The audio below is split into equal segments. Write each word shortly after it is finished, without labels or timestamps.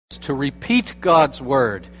to repeat God's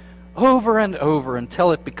word over and over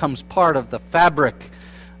until it becomes part of the fabric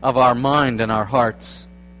of our mind and our hearts.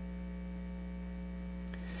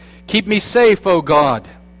 Keep me safe, O God,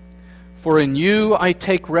 for in you I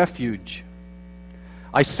take refuge.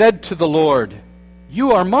 I said to the Lord,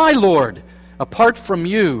 you are my Lord. Apart from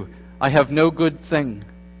you, I have no good thing.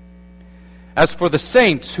 As for the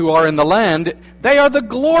saints who are in the land, they are the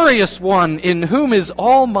glorious one in whom is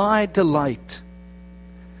all my delight.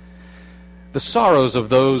 The sorrows of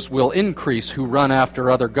those will increase who run after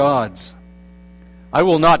other gods. I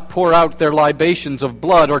will not pour out their libations of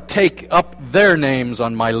blood or take up their names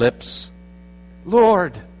on my lips.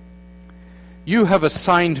 Lord, you have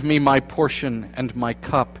assigned me my portion and my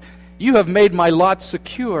cup. You have made my lot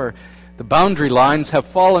secure. The boundary lines have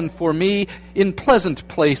fallen for me in pleasant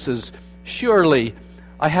places. Surely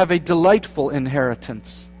I have a delightful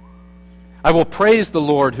inheritance. I will praise the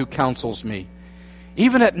Lord who counsels me.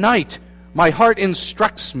 Even at night, my heart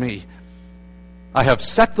instructs me. I have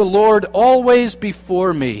set the Lord always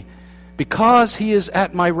before me. Because he is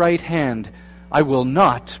at my right hand, I will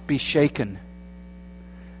not be shaken.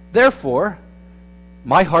 Therefore,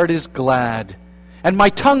 my heart is glad, and my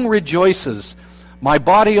tongue rejoices. My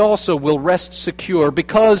body also will rest secure,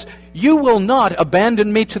 because you will not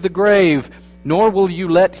abandon me to the grave, nor will you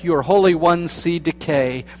let your Holy One see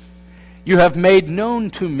decay. You have made known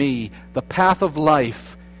to me the path of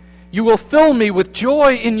life. You will fill me with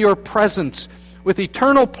joy in your presence, with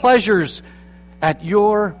eternal pleasures at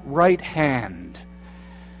your right hand.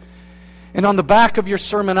 And on the back of your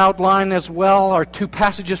sermon outline as well are two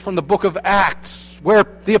passages from the book of Acts, where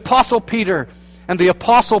the Apostle Peter and the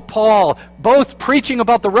Apostle Paul, both preaching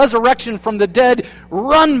about the resurrection from the dead,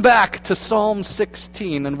 run back to Psalm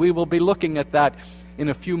 16, and we will be looking at that in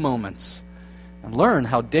a few moments, and learn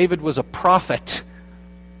how David was a prophet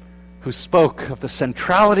who spoke of the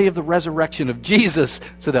centrality of the resurrection of Jesus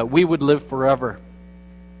so that we would live forever.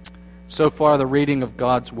 So far, the reading of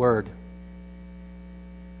God's Word.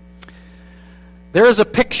 There is a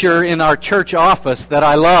picture in our church office that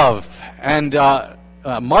I love, and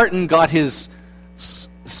Martin got his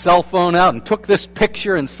cell phone out and took this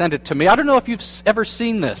picture and sent it to me. I don't know if you've ever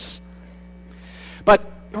seen this, but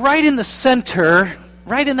right in the center,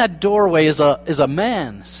 right in that doorway is a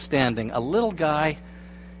man standing, a little guy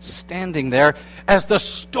standing there as the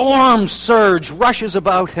storm surge rushes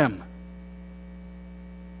about him.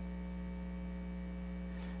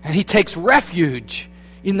 And he takes refuge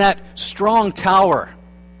in that strong tower.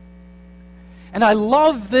 And I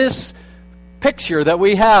love this picture that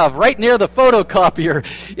we have right near the photocopier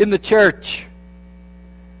in the church,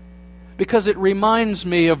 because it reminds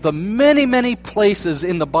me of the many, many places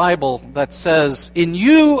in the Bible that says, in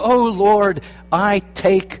you, O Lord, I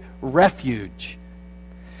take refuge.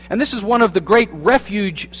 And this is one of the great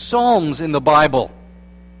refuge psalms in the Bible.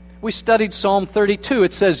 We studied Psalm 32.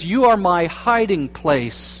 It says, you are my hiding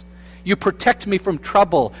place. You protect me from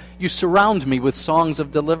trouble. You surround me with songs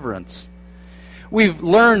of deliverance. We've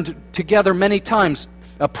learned together many times,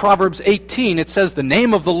 Proverbs 18, it says, the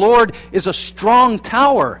name of the Lord is a strong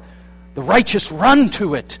tower. The righteous run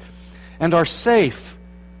to it and are safe.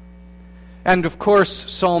 And of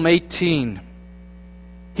course, Psalm 18,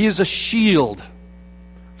 he is a shield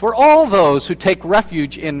for all those who take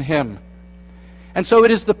refuge in him. And so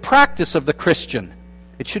it is the practice of the Christian.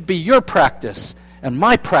 It should be your practice and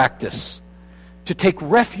my practice to take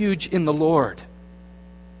refuge in the Lord.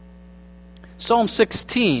 Psalm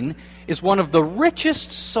 16 is one of the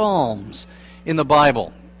richest psalms in the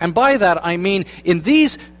Bible. And by that I mean, in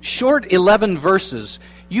these short 11 verses,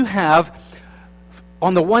 you have,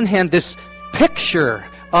 on the one hand, this picture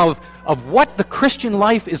of what the Christian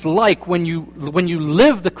life is like when you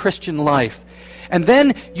live the Christian life. And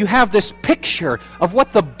then you have this picture of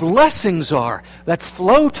what the blessings are that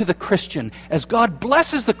flow to the Christian as God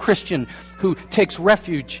blesses the Christian who takes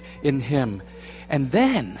refuge in him. And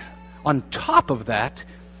then, on top of that,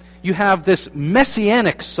 you have this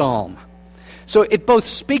messianic psalm. So it both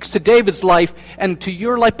speaks to David's life and to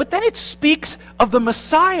your life, but then it speaks of the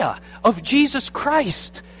Messiah, of Jesus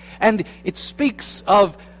Christ. And it speaks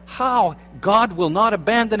of how God will not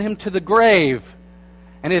abandon him to the grave.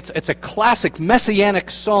 And it's a classic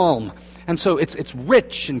messianic psalm. And so it's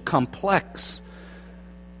rich and complex.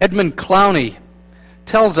 Edmund Clowney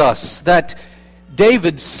tells us that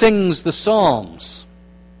David sings the Psalms.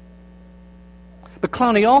 But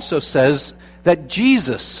Clowney also says that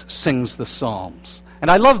Jesus sings the Psalms.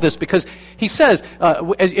 And I love this because he says,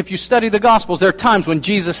 if you study the Gospels, there are times when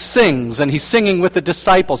Jesus sings, and he's singing with the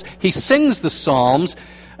disciples. He sings the Psalms,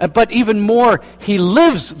 but even more, he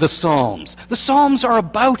lives the Psalms. The Psalms are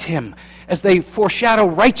about him as they foreshadow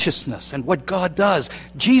righteousness and what God does.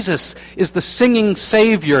 Jesus is the singing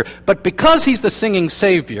Savior, but because He's the singing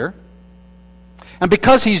Savior, and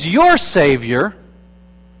because He's your Savior,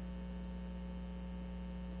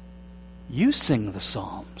 you sing the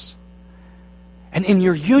Psalms. And in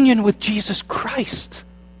your union with Jesus Christ,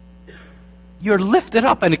 you're lifted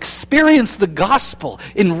up and experience the gospel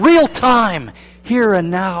in real time, here and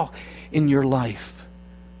now in your life.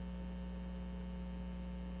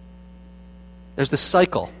 There's this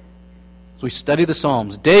cycle as we study the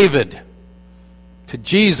Psalms. David to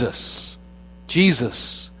Jesus,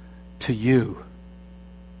 Jesus to you.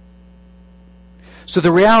 So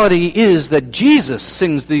the reality is that Jesus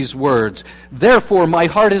sings these words, "Therefore my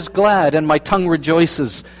heart is glad and my tongue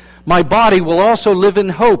rejoices. My body will also live in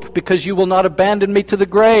hope because you will not abandon me to the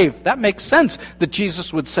grave." That makes sense that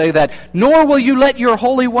Jesus would say that. "Nor will you let your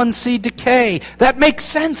Holy One see decay." That makes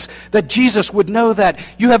sense that Jesus would know that.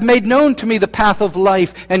 "You have made known to me the path of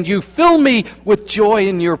life, and you fill me with joy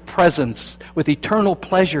in your presence, with eternal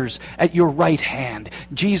pleasures at your right hand."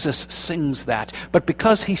 Jesus sings that. But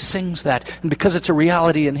because He sings that, and because it's a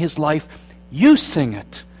reality in His life, you sing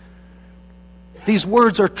it. These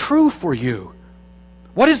words are true for you.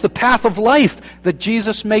 What is the path of life that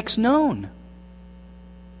Jesus makes known?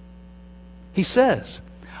 He says,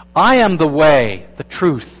 "I am the way, the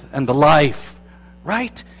truth, and the life."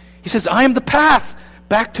 Right? He says, "I am the path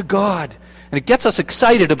back to God." And it gets us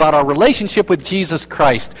excited about our relationship with Jesus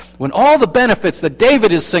Christ when all the benefits that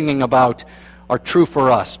David is singing about are true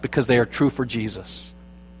for us because they are true for Jesus.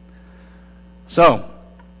 So,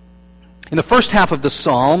 in the first half of the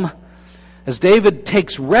psalm, as David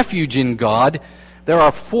takes refuge in God, there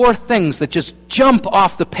are 4 things that just jump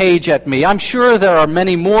off the page at me. I'm sure there are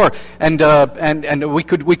many more, and we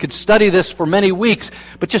could study this for many weeks,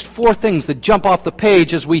 but just 4 things that jump off the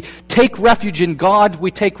page as we take refuge in God.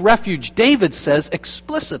 We take refuge, David says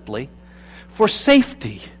explicitly, for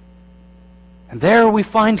safety. And there we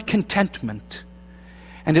find contentment.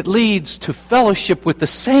 And it leads to fellowship with the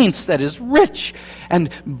saints that is rich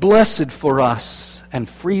and blessed for us, and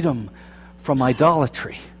freedom from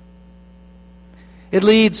idolatry. It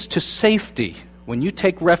leads to safety. When you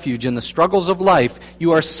take refuge in the struggles of life,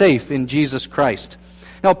 you are safe in Jesus Christ.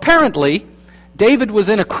 Now, apparently, David was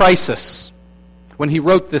in a crisis when he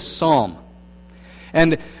wrote this psalm.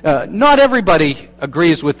 And not everybody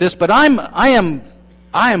agrees with this, but I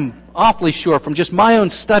am awfully sure from just my own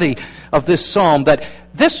study of this psalm that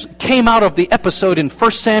this came out of the episode in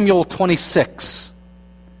 1 Samuel 26,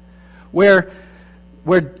 where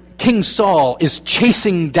King Saul is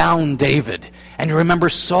chasing down David. And you remember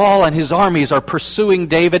Saul and his armies are pursuing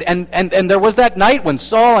David. And there was that night when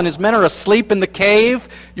Saul and his men are asleep in the cave.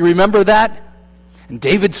 You remember that? And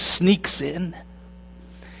David sneaks in.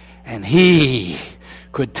 And he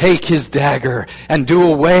could take his dagger and do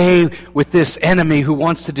away with this enemy who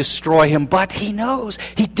wants to destroy him. But he knows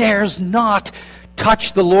he dares not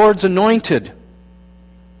touch the Lord's anointed.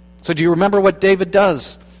 So do you remember what David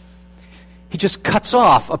does? He just cuts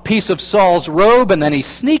off a piece of Saul's robe, and then he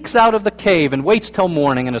sneaks out of the cave and waits till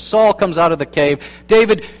morning. And as Saul comes out of the cave,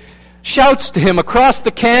 David shouts to him across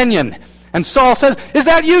the canyon. And Saul says, "Is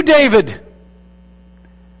that you, David?"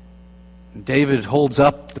 And David holds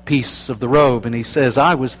up the piece of the robe, and he says,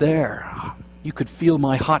 "I was there. You could feel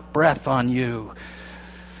my hot breath on you."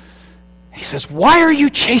 He says, "Why are you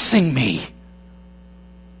chasing me?"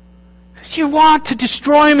 He says, "You want to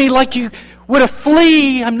destroy me like you would a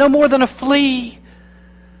flea. I'm no more than a flea."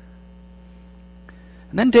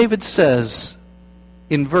 And then David says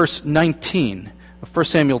in verse 19 of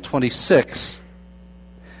 1 Samuel 26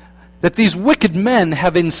 that these wicked men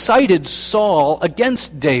have incited Saul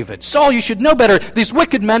against David. "Saul, you should know better. These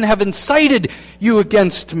wicked men have incited you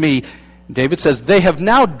against me." David says, "They have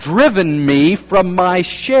now driven me from my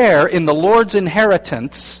share in the Lord's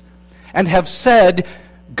inheritance and have said,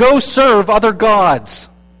 'Go serve other gods.'"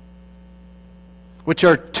 Which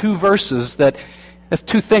are 2 verses that's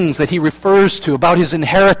 2 things that he refers to about his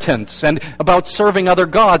inheritance and about serving other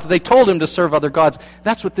gods. They told him to serve other gods.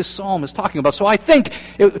 That's what this psalm is talking about. So I think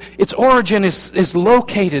its origin is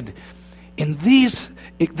located in this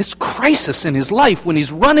crisis in his life when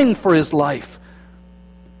he's running for his life.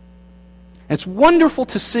 And it's wonderful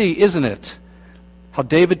to see, isn't it, how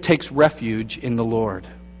David takes refuge in the Lord.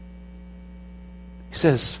 He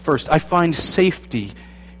says, first, "I find safety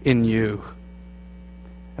in you."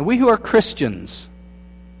 And we who are Christians,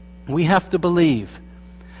 we have to believe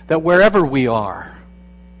that wherever we are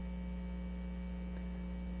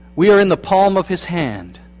in the palm of His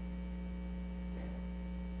hand.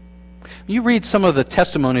 You read some of the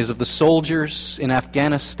testimonies of the soldiers in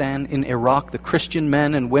Afghanistan, in Iraq, the Christian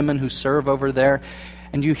men and women who serve over there,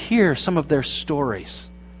 and you hear some of their stories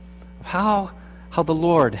of how the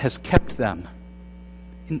Lord has kept them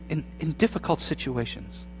in difficult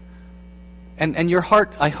situations. And your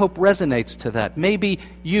heart, I hope, resonates to that. Maybe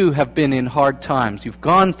you have been in hard times. You've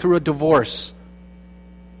gone through a divorce.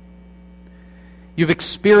 You've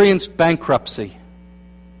experienced bankruptcy.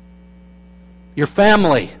 Your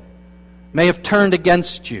family may have turned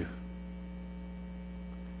against you.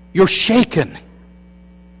 You're shaken.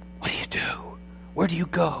 What do you do? Where do you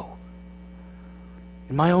go?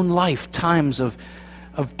 In my own life, times of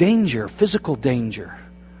danger, physical danger,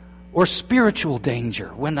 or spiritual danger,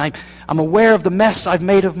 when I'm aware of the mess I've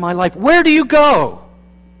made of my life, where do you go?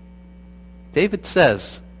 David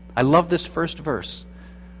says, I love this first verse,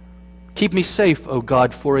 keep me safe, O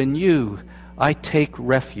God, for in you I take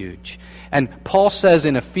refuge. And Paul says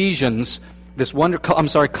in Colossians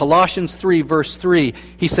 3, verse 3,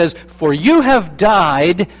 he says, for you have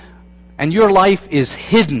died, and your life is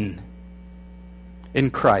hidden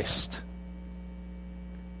in Christ.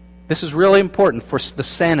 This is really important for the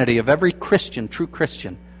sanity of every Christian, true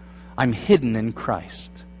Christian. I'm hidden in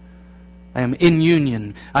Christ. I am in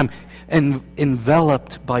union. I'm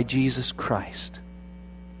enveloped by Jesus Christ.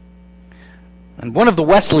 And one of the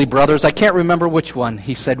Wesley brothers, I can't remember which one,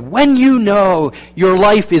 he said, when you know your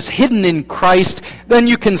life is hidden in Christ, then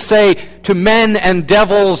you can say to men and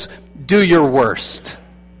devils, do your worst.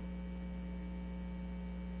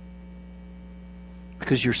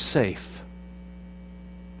 Because you're safe.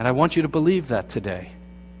 And I want you to believe that today.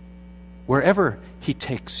 Wherever He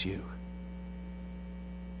takes you,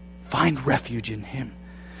 find refuge in Him.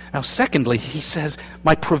 Now, secondly, he says,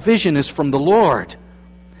 my provision is from the Lord.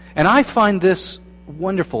 And I find this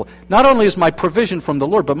wonderful. Not only is my provision from the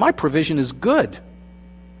Lord, but my provision is good.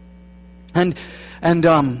 And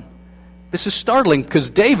this is startling because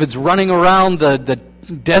David's running around the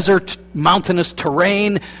desert, mountainous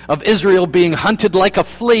terrain of Israel being hunted like a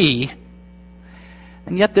flea.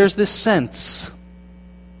 And yet there's this sense,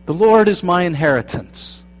 the Lord is my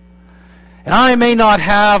inheritance. And I may not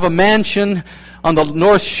have a mansion on the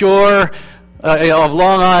North Shore of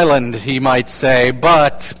Long Island, he might say,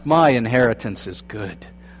 but my inheritance is good.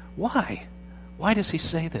 Why? Why does he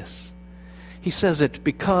say this? He says it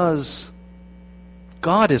because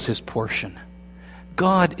God is his portion.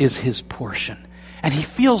 God is his portion. And he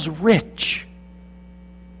feels rich.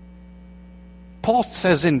 Paul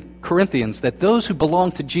says in Corinthians that those who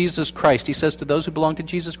belong to Jesus Christ, he says to those who belong to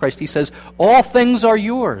Jesus Christ, he says, all things are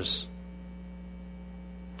yours.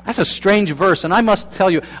 That's a strange verse, and I must tell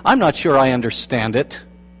you, I'm not sure I understand it.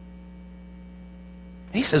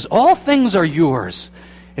 He says, all things are yours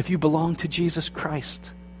if you belong to Jesus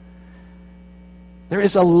Christ. There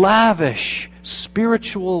is a lavish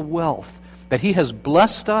spiritual wealth that he has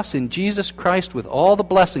blessed us in Jesus Christ with all the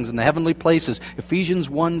blessings in the heavenly places. Ephesians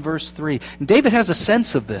 1, verse 3. And David has a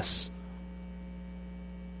sense of this.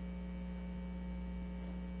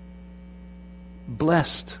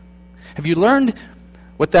 Blessed. Have you learned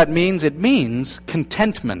what that means? It means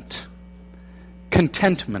contentment.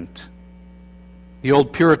 Contentment. The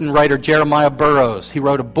old Puritan writer Jeremiah Burroughs, he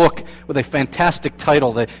wrote a book with a fantastic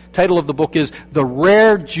title. The title of the book is The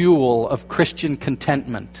Rare Jewel of Christian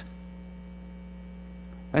Contentment.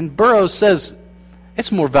 And Burroughs says it's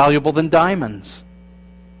more valuable than diamonds.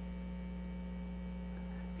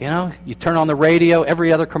 You know, you turn on the radio,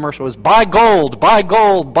 every other commercial is buy gold, buy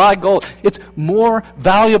gold, buy gold. It's more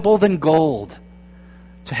valuable than gold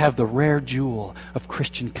to have the rare jewel of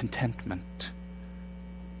Christian contentment.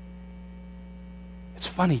 It's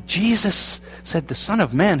funny, Jesus said the Son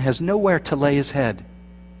of Man has nowhere to lay his head.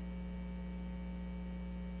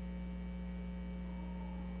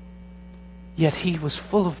 Yet he was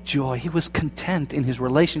full of joy. He was content in his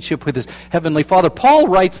relationship with his heavenly Father. Paul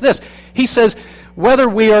writes this. He says, whether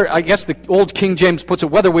we are, I guess the old King James puts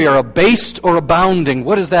it, whether we are abased or abounding.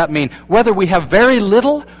 What does that mean? Whether we have very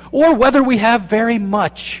little or whether we have very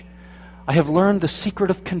much. I have learned the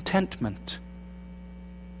secret of contentment.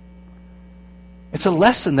 It's a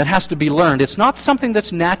lesson that has to be learned. It's not something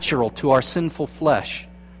that's natural to our sinful flesh.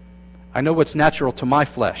 I know what's natural to my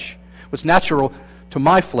flesh. What's natural to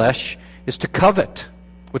my flesh is to covet.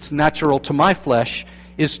 What's natural to my flesh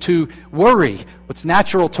is to worry. What's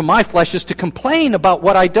natural to my flesh is to complain about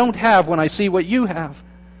what I don't have when I see what you have.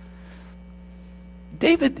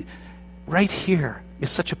 David, right here,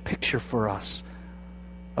 is such a picture for us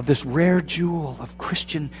of this rare jewel of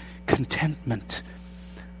Christian contentment.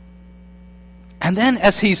 And then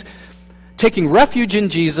as he's taking refuge in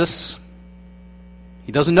Jesus,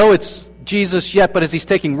 he doesn't know it's Jesus yet, but as he's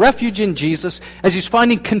taking refuge in Jesus, as he's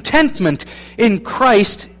finding contentment in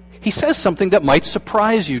Christ, he says something that might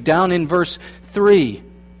surprise you. Down in verse 3,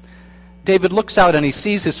 David looks out and he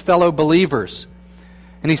sees his fellow believers.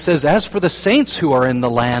 And he says, "As for the saints who are in the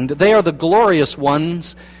land, they are the glorious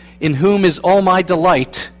ones in whom is all my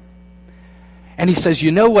delight." And he says,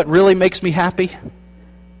 "You know what really makes me happy?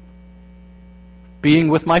 Being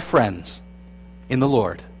with my friends in the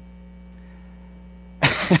Lord."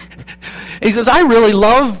 He says, "I really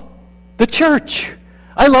love the church.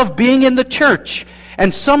 I love being in the church."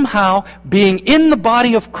 And somehow being in the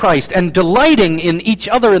body of Christ and delighting in each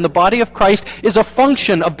other in the body of Christ is a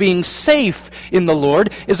function of being safe in the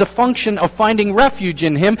Lord, is a function of finding refuge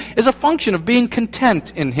in Him, is a function of being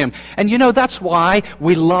content in Him. And you know, that's why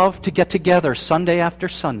we love to get together Sunday after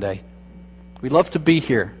Sunday. We love to be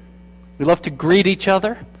here. We love to greet each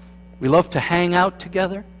other. We love to hang out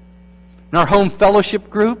together. In our home fellowship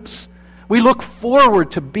groups, we look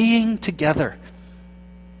forward to being together.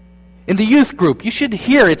 In the youth group, you should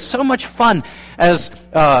hear, it's so much fun as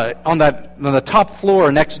on the top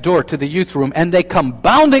floor next door to the youth room, and they come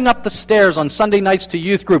bounding up the stairs on Sunday nights to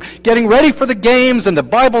youth group, getting ready for the games and the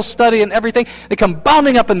Bible study and everything. They come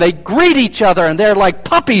bounding up and they greet each other, and they're like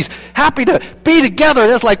puppies, happy to be together.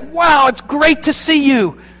 It's like, wow, it's great to see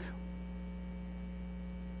you.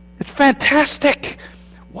 It's fantastic.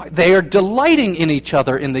 They are delighting in each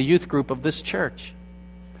other in the youth group of this church.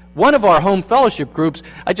 One of our home fellowship groups,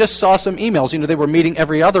 I just saw some emails. They were meeting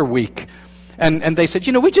every other week. And they said,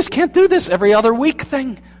 we just can't do this every other week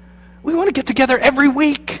thing. We want to get together every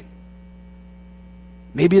week.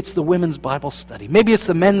 Maybe it's the women's Bible study. Maybe it's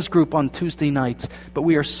the men's group on Tuesday nights. But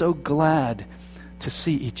we are so glad to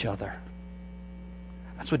see each other.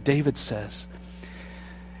 That's what David says.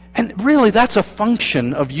 And really, that's a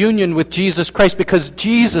function of union with Jesus Christ, because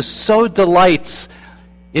Jesus so delights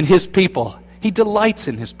in His people. He delights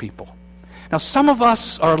in His people. Now, some of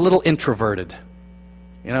us are a little introverted.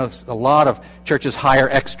 A lot of churches hire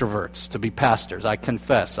extroverts to be pastors. I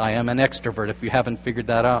confess, I am an extrovert if you haven't figured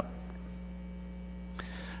that out.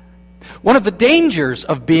 One of the dangers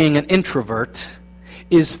of being an introvert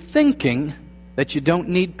is thinking that you don't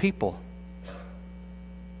need people.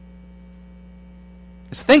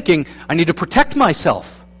 It's thinking, I need to protect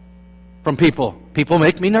myself from people. People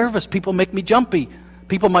make me nervous. People make me jumpy.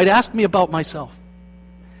 People might ask me about myself.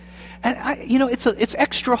 And it's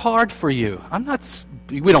extra hard for you.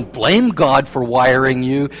 We don't blame God for wiring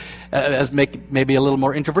you as maybe a little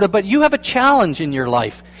more introverted, but you have a challenge in your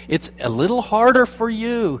life. It's a little harder for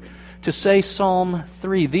you to say Psalm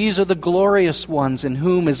 3, "These are the glorious ones in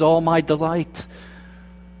whom is all my delight."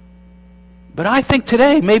 But I think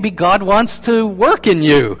today maybe God wants to work in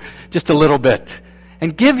you just a little bit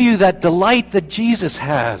and give you that delight that Jesus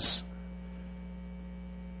has.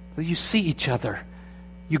 You see each other.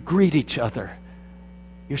 You greet each other.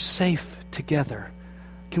 You're safe together.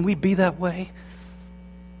 Can we be that way?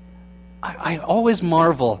 I always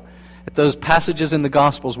marvel at those passages in the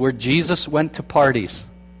Gospels where Jesus went to parties.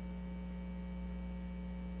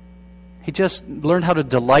 He just learned how to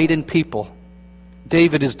delight in people.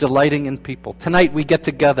 David is delighting in people. Tonight we get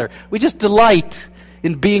together. We just delight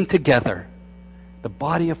in being together. The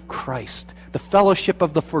body of Christ, the fellowship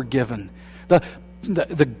of the forgiven,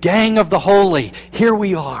 the gang of the holy. Here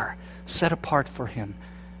we are, set apart for Him,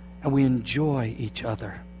 and we enjoy each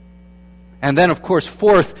other. And then, of course,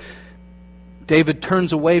 fourth, David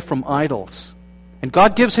turns away from idols. And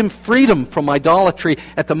God gives him freedom from idolatry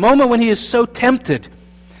at the moment when he is so tempted,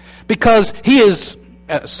 because he is,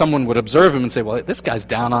 someone would observe him and say, well, this guy's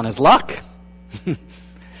down on his luck.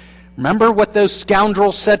 Remember what those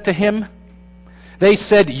scoundrels said to him? They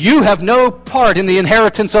said, "You have no part in the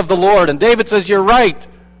inheritance of the Lord." And David says, "You're right.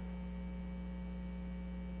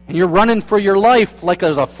 And you're running for your life like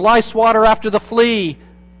there's a fly swatter after the flea."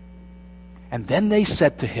 And then they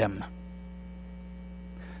said to him,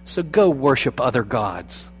 "So go worship other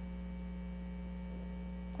gods."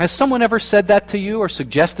 Has someone ever said that to you or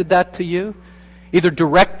suggested that to you? Either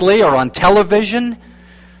directly or on television?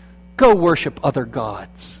 Go worship other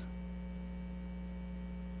gods.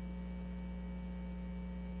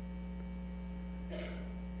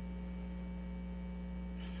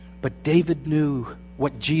 But David knew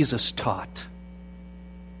what Jesus taught.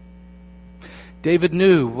 David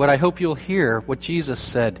knew what I hope you'll hear, what Jesus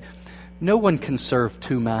said. No one can serve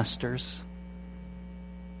two masters.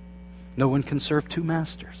 No one can serve two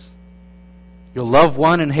masters. You'll love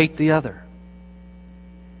one and hate the other.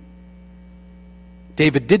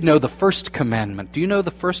 David did know the first commandment. Do you know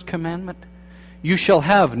the first commandment? You shall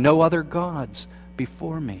have no other gods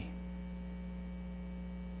before me.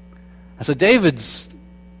 And so David's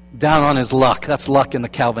down on his luck. That's luck in the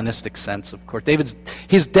Calvinistic sense, of course.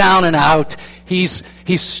 He's down and out. He's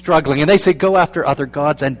struggling. And they say, go after other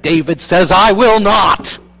gods. And David says, I will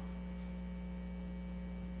not.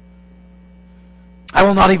 I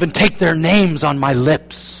will not even take their names on my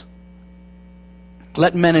lips.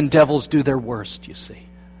 Let men and devils do their worst, you see.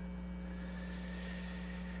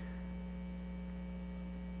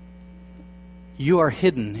 You are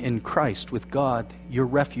hidden in Christ with God. Your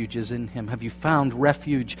refuge is in Him. Have you found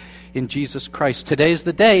refuge in Jesus Christ? Today's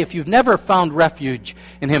the day. If you've never found refuge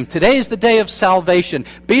in Him, today's the day of salvation.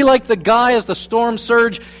 Be like the guy as the storm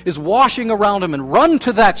surge is washing around him, and run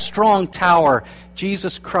to that strong tower,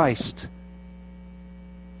 Jesus Christ.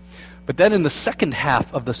 But then in the second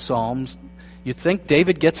half of the Psalms, you think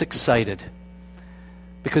David gets excited,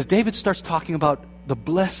 because David starts talking about the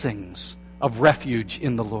blessings of refuge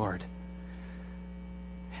in the Lord.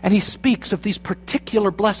 And he speaks of these particular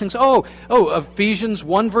blessings. Ephesians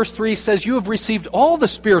 1 verse 3 says, you have received all the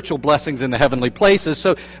spiritual blessings in the heavenly places.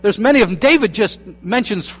 So there's many of them. David just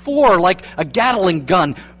mentions 4 like a Gatling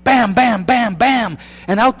gun. Bam, bam, bam, bam.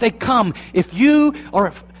 And out they come. If you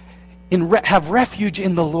have refuge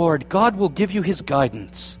in the Lord, God will give you His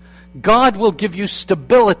guidance. God will give you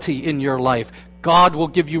stability in your life. God will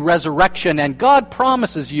give you resurrection. And God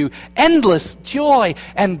promises you endless joy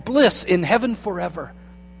and bliss in heaven forever.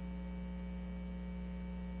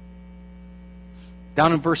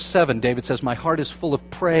 Down in verse 7, David says, my heart is full of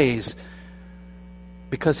praise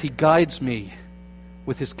because He guides me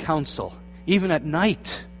with His counsel. Even at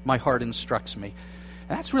night, my heart instructs me.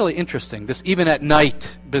 And that's really interesting, this even at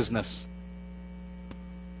night business.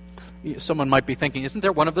 Someone might be thinking, isn't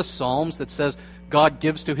there one of the Psalms that says God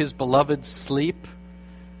gives to His beloved sleep?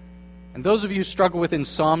 And those of you who struggle with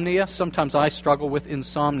insomnia, sometimes I struggle with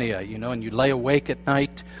insomnia, and you lay awake at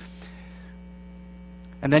night.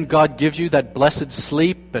 And then God gives you that blessed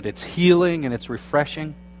sleep, but it's healing and it's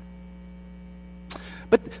refreshing.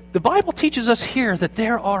 But the Bible teaches us here that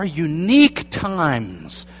there are unique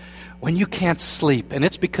times when you can't sleep, and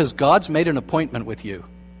it's because God's made an appointment with you.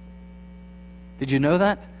 Did you know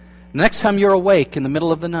that? Next time you're awake in the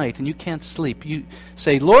middle of the night and you can't sleep, you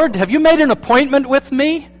say, Lord, have you made an appointment with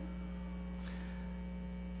me?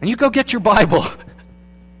 And you go get your Bible.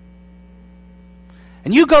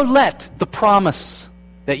 And you go let the promise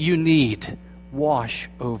that you need wash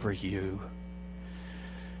over you.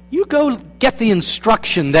 You go get the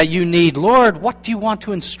instruction that you need. Lord, what do you want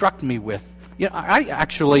to instruct me with? I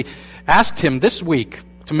actually asked Him this week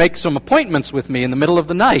to make some appointments with me in the middle of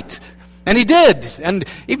the night. And He did. And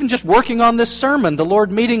even just working on this sermon, the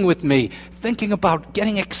Lord meeting with me, thinking about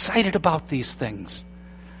getting excited about these things.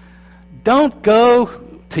 Don't go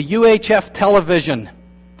to UHF television,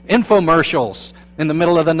 infomercials in the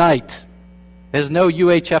middle of the night. There's no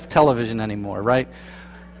UHF television anymore, right?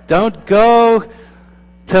 Don't go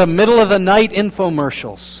to middle of the night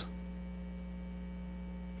infomercials.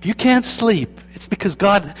 If you can't sleep, it's because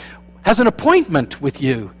God has an appointment with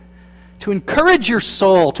you to encourage your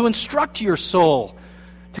soul, to instruct your soul,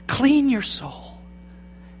 to clean your soul.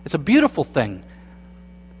 It's a beautiful thing.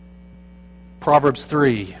 Proverbs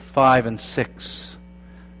 3, 5, and 6.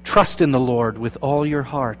 Trust in the Lord with all your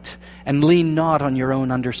heart, and lean not on your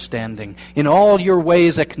own understanding. In all your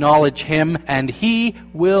ways acknowledge Him, and He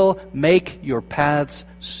will make your paths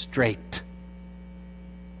straight.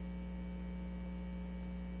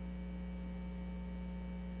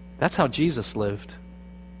 That's how Jesus lived.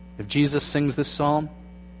 If Jesus sings this psalm,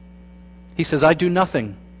 He says, I do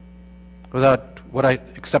nothing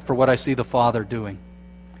except for what I see the Father doing.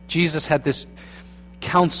 Jesus had this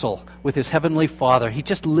counsel with His Heavenly Father. He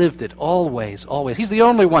just lived it always, always. He's the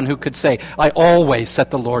only one who could say, I always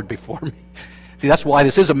set the Lord before me. See, that's why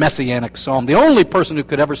this is a messianic psalm. The only person who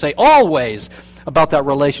could ever say always about that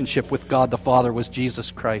relationship with God the Father was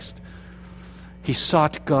Jesus Christ. He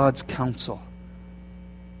sought God's counsel,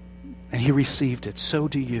 and He received it. So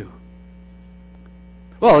do you.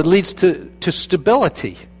 Well, it leads to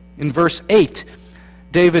stability. In verse 8,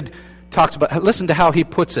 David talks about, listen to how he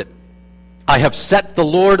puts it. I have set the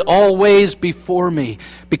Lord always before me.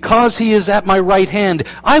 Because He is at my right hand,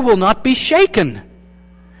 I will not be shaken.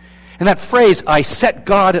 And that phrase, I set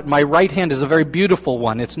God at my right hand, is a very beautiful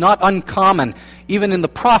one. It's not uncommon, even in the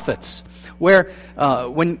prophets, where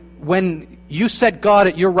when you set God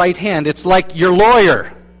at your right hand, it's like your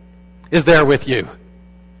lawyer is there with you.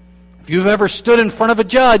 If you've ever stood in front of a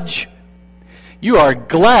judge, you are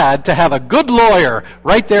glad to have a good lawyer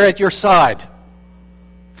right there at your side.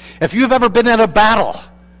 If you've ever been in a battle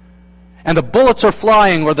and the bullets are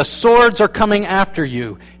flying or the swords are coming after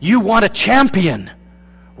you, you want a champion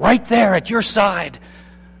right there at your side,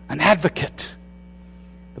 an advocate.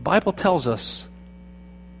 The The Bible tells us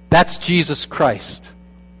that's Jesus Christ.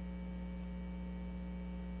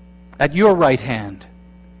 At your right hand,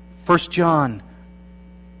 1 John,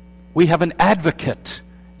 we have an advocate,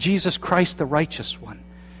 Jesus Christ the righteous one.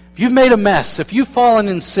 If you've made a mess, if you've fallen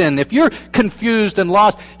in sin, if you're confused and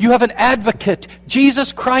lost, you have an advocate,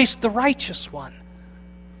 Jesus Christ the righteous one.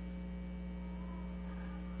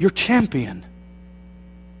 Your champion.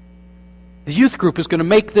 The youth group is going to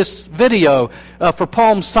make this video for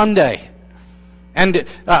Palm Sunday. And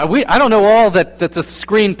I don't know all that the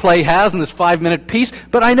screenplay has in this 5-minute piece,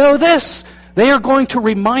 but I know this. They are going to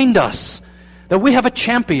remind us that we have a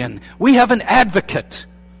champion. We have an advocate.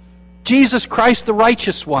 Jesus Christ, the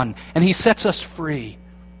righteous one. And He sets us free.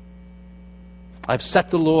 I've set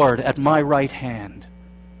the Lord at my right hand.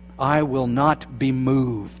 I will not be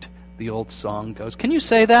moved, the old song goes. Can you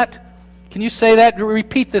say that? Can you say that?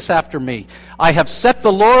 Repeat this after me. I have set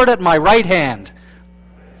the Lord at my right hand.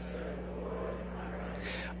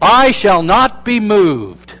 I shall not be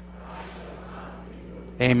moved.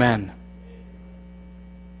 Amen.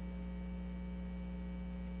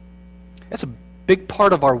 That's a big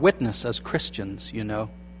part of our witness as Christians, you know.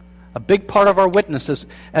 A big part of our witness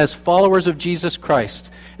as followers of Jesus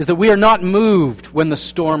Christ is that we are not moved when the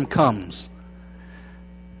storm comes.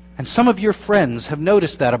 And some of your friends have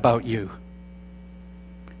noticed that about you.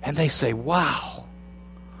 And they say, wow,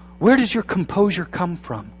 where does your composure come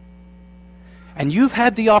from? And you've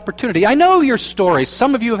had the opportunity. I know your stories.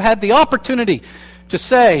 Some of you have had the opportunity to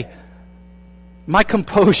say, my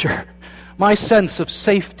composure, my sense of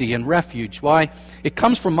safety and refuge. Why? It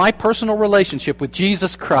comes from my personal relationship with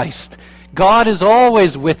Jesus Christ. God is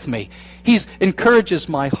always with me. He encourages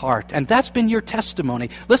my heart. And that's been your testimony.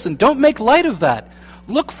 Listen, don't make light of that.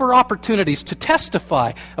 Look for opportunities to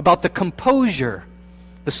testify about the composure,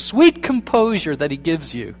 the sweet composure that He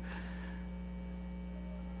gives you.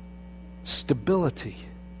 Stability.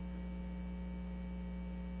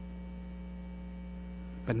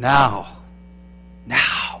 But now,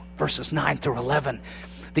 verses 9 through 11,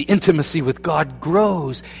 the intimacy with God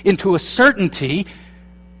grows into a certainty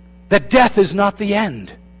that death is not the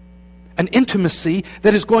end. An intimacy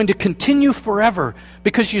that is going to continue forever.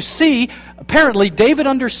 Because you see, apparently David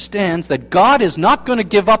understands that God is not going to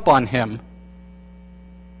give up on him.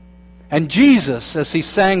 And Jesus, as he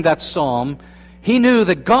sang that psalm, he knew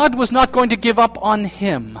that God was not going to give up on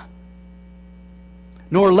him,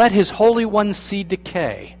 nor let His Holy One see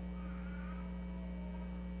decay.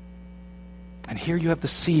 And here you have the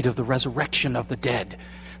seed of the resurrection of the dead,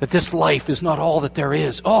 that this life is not all that there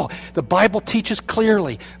is. Oh, the Bible teaches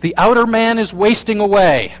clearly, the outer man is wasting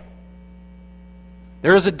away.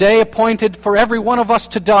 There is a day appointed for every one of us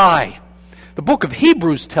to die. The book of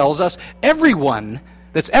Hebrews tells us everyone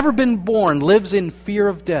that's ever been born lives in fear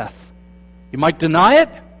of death. You might deny it,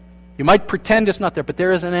 you might pretend it's not there, but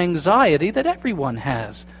there is an anxiety that everyone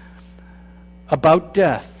has about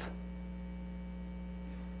death.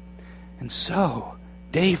 And so,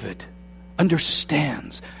 David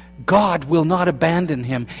understands God will not abandon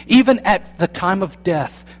him, even at the time of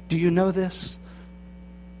death. Do you know this?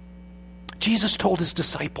 Jesus told His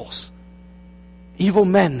disciples, evil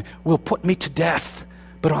men will put me to death,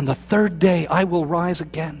 but on the third day I will rise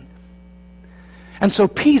again. And so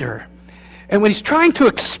Peter, and when he's trying to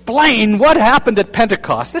explain what happened at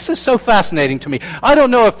Pentecost, this is so fascinating to me. I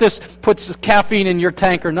don't know if this puts caffeine in your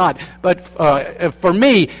tank or not, but for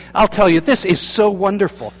me, I'll tell you, this is so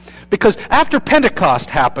wonderful. Because after Pentecost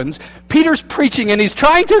happens, Peter's preaching and he's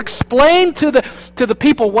trying to explain to the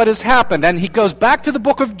people what has happened. And he goes back to the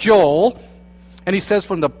book of Joel, and he says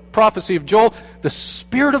from the prophecy of Joel, the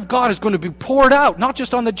Spirit of God is going to be poured out, not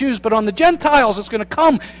just on the Jews, but on the Gentiles. It's going to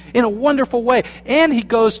come in a wonderful way. And he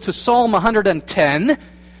goes to Psalm 110,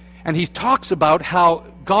 and he talks about how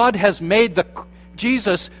God has made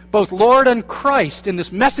Jesus both Lord and Christ in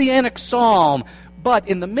this messianic psalm. But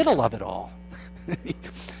in the middle of it all,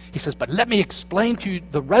 he says, but let me explain to you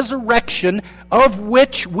the resurrection of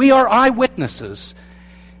which we are eyewitnesses.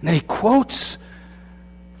 And then he quotes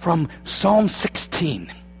from Psalm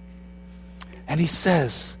 16. And he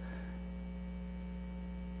says,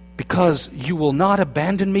 because you will not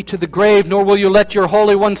abandon me to the grave, nor will you let your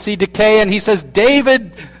Holy One see decay. And he says,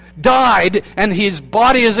 David died, and his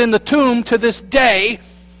body is in the tomb to this day.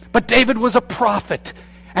 But David was a prophet,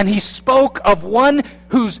 and he spoke of one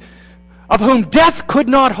of whom death could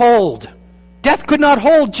not hold. Death could not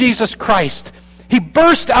hold Jesus Christ. He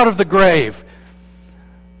burst out of the grave.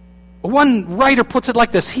 One writer puts it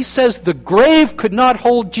like this. He says, the grave could not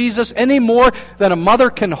hold Jesus any more than a mother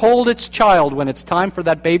can hold its child when it's time for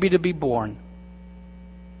that baby to be born.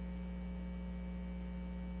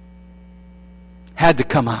 had to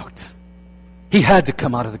come out. He had to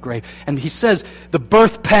come out of the grave. And he says the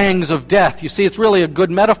birth pangs of death. You see, it's really a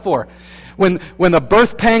good metaphor. When the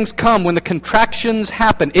birth pangs come, when the contractions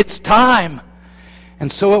happen, it's time.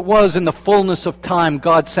 And so it was in the fullness of time,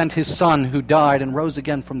 God sent his Son who died and rose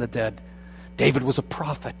again from the dead. David was a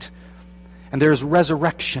prophet. And there's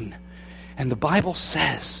resurrection. And the Bible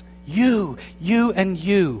says, you, and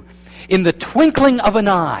you, in the twinkling of an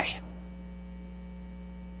eye,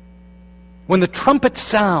 when the trumpet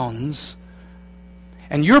sounds,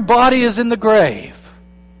 and your body is in the grave,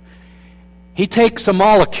 he takes a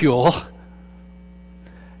molecule,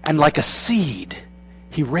 and like a seed,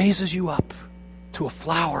 he raises you up to a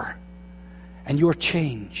flower, and you are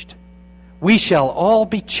changed. We shall all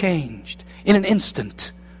be changed in an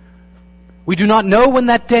instant. We do not know when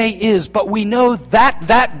that day is, but we know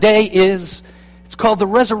that day is. It's called the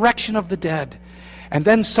resurrection of the dead. And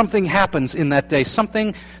then something happens in that day,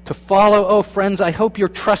 something to follow. Oh, friends, I hope you're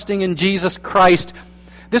trusting in Jesus Christ.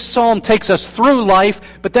 This psalm takes us through life,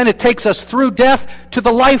 but then it takes us through death to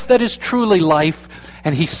the life that is truly life.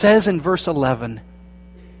 And he says in verse 11,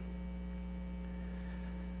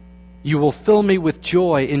 you will fill me with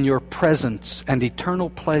joy in your presence and eternal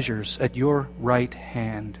pleasures at your right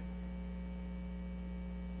hand.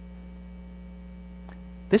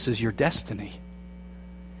 This is your destiny.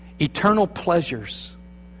 Eternal pleasures.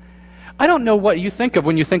 I don't know what you think of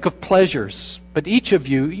when you think of pleasures, but each of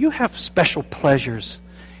you have special pleasures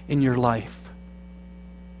in your life.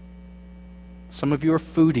 Some of you are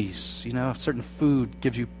foodies. You know, certain food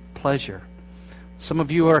gives you pleasure. Some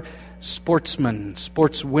of you are sportsmen,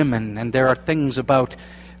 sportswomen, and there are things about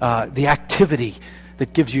the activity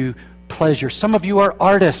that gives you pleasure. Some of you are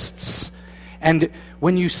artists, and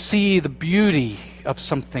when you see the beauty of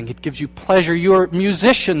something, it gives you pleasure. You're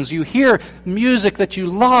musicians. You hear music that you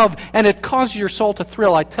love, and it causes your soul to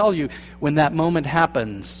thrill. I tell you, when that moment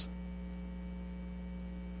happens,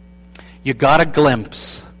 you got a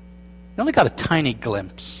glimpse. You only got a tiny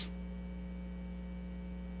glimpse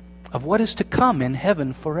of what is to come in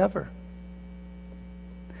heaven forever.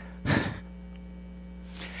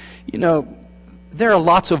 You know, there are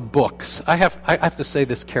lots of books. I have to say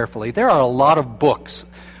this carefully. There are a lot of books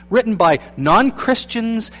written by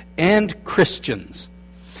non-Christians and Christians.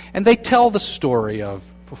 And they tell the story of,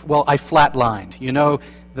 well, I flatlined. You know,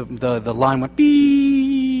 the line went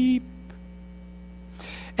beep.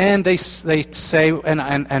 And they say,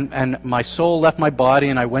 and my soul left my body,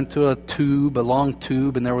 and I went to a long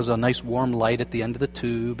tube, and there was a nice warm light at the end of the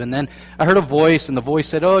tube. And then I heard a voice, and the voice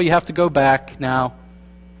said, oh, you have to go back now.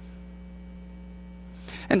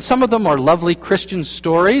 And some of them are lovely Christian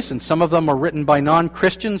stories, and some of them are written by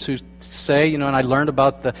non-Christians who say, you know, and I learned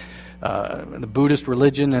about the Buddhist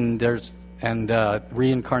religion and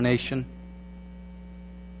reincarnation.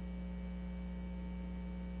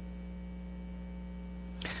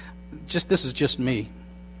 This is just me.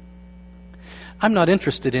 I'm not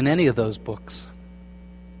interested in any of those books.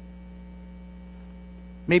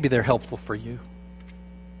 Maybe they're helpful for you.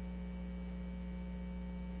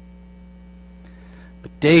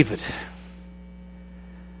 But David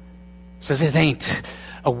says it ain't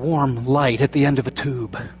a warm light at the end of a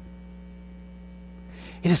tube.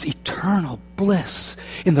 It is eternal bliss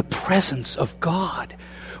in the presence of God,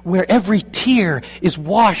 where every tear is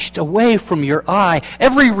washed away from your eye,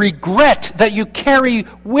 every regret that you carry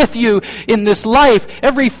with you in this life,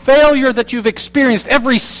 every failure that you've experienced,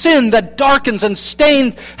 every sin that darkens and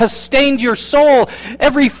has stained your soul,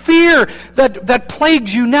 every fear that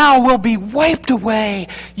plagues you now will be wiped away.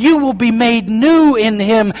 You will be made new in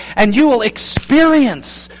Him, and you will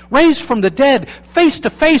experience, raised from the dead, face to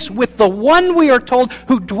face with the one, we are told,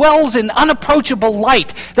 who dwells in unapproachable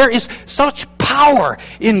light. There is such power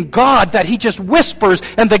in God that He just whispers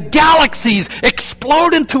and the galaxies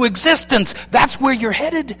explode into existence. That's where you're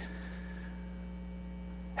headed.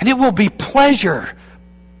 And it will be pleasure,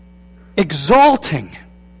 exalting,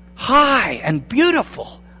 high and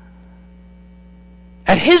beautiful,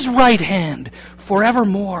 at His right hand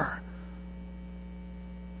forevermore.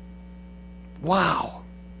 Wow.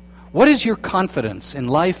 What is your confidence in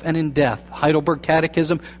life and in death? Heidelberg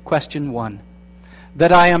Catechism, question 1.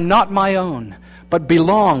 That I am not my own, but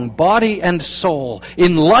belong, body and soul,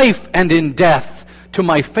 in life and in death, to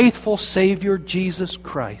my faithful Savior, Jesus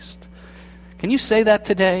Christ. Can you say that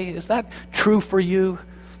today? Is that true for you?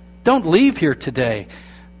 Don't leave here today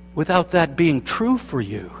without that being true for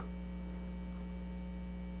you.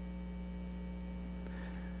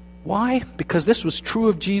 Why? Because this was true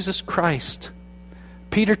of Jesus Christ.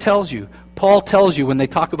 Peter tells you, Paul tells you when they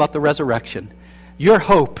talk about the resurrection, your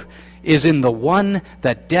hope is in the one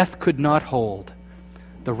that death could not hold,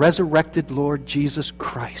 the resurrected Lord Jesus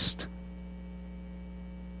Christ.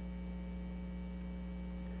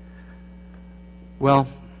 Well,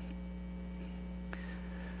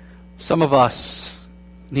 some of us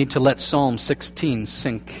need to let Psalm 16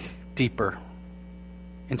 sink deeper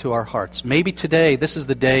into our hearts. Maybe today, this is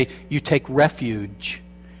the day you take refuge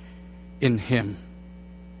in Him.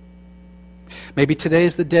 Maybe today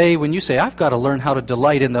is the day when you say, I've got to learn how to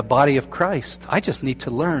delight in the body of Christ. I just need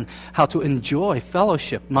to learn how to enjoy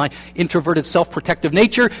fellowship. My introverted, self-protective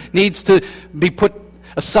nature needs to be put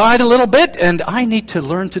aside a little bit, and I need to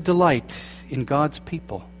learn to delight in God's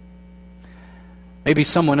people. Maybe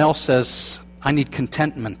someone else says, I need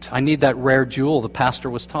contentment. I need that rare jewel the pastor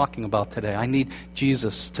was talking about today. I need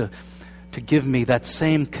Jesus to give me that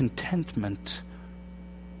same contentment,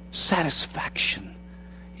 satisfaction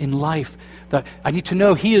in life. That I need to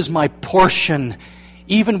know He is my portion,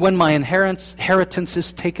 even when my inheritance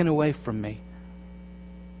is taken away from me.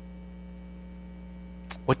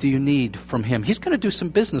 What do you need from Him? He's going to do some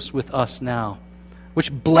business with us now.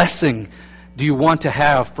 Which blessing do you want to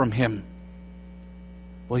have from Him?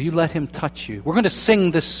 Well, you let Him touch you. We're going to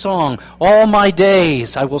sing this song. All my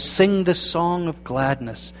days I will sing this song of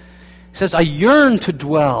gladness. He says, I yearn to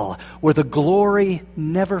dwell where the glory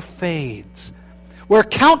never fades, where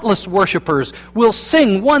countless worshipers will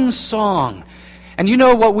sing one song. And you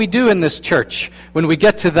know what we do in this church when we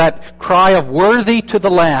get to that cry of worthy to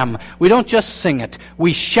the Lamb? We don't just sing it.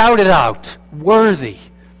 We shout it out, worthy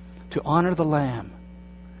to honor the Lamb.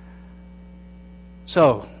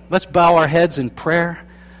 So, let's bow our heads in prayer.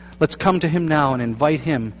 Let's come to Him now and invite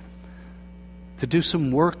Him to do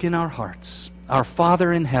some work in our hearts. Our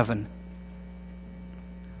Father in heaven,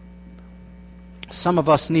 some of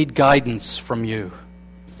us need guidance from You,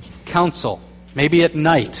 counsel. Maybe at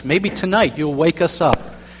night, maybe tonight you'll wake us up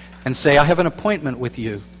and say, I have an appointment with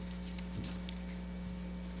You.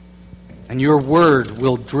 And Your word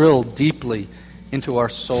will drill deeply into our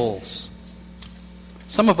souls.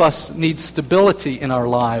 Some of us need stability in our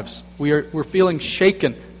lives. We're feeling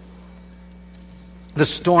shaken. The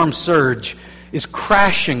storm surge is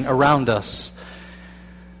crashing around us.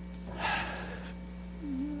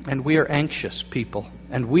 And we are anxious people.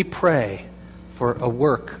 And we pray for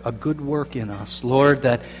a good work in us. Lord,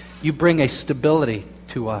 that You bring a stability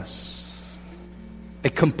to us, a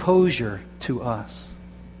composure to us,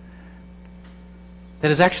 that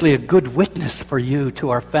is actually a good witness for You to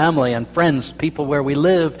our family and friends, people where we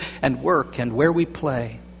live and work and where we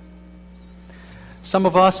play. Some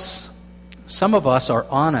of us are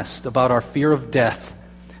honest about our fear of death,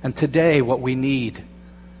 and today what we need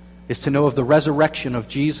is to know of the resurrection of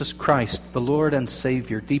Jesus Christ, the Lord and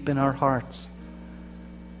Savior, deep in our hearts.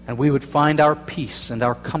 And we would find our peace and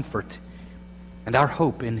our comfort and our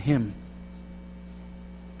hope in Him.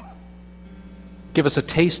 Give us a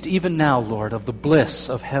taste even now, Lord, of the bliss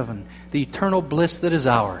of heaven, the eternal bliss that is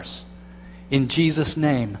ours. In Jesus'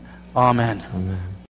 name, amen. Amen.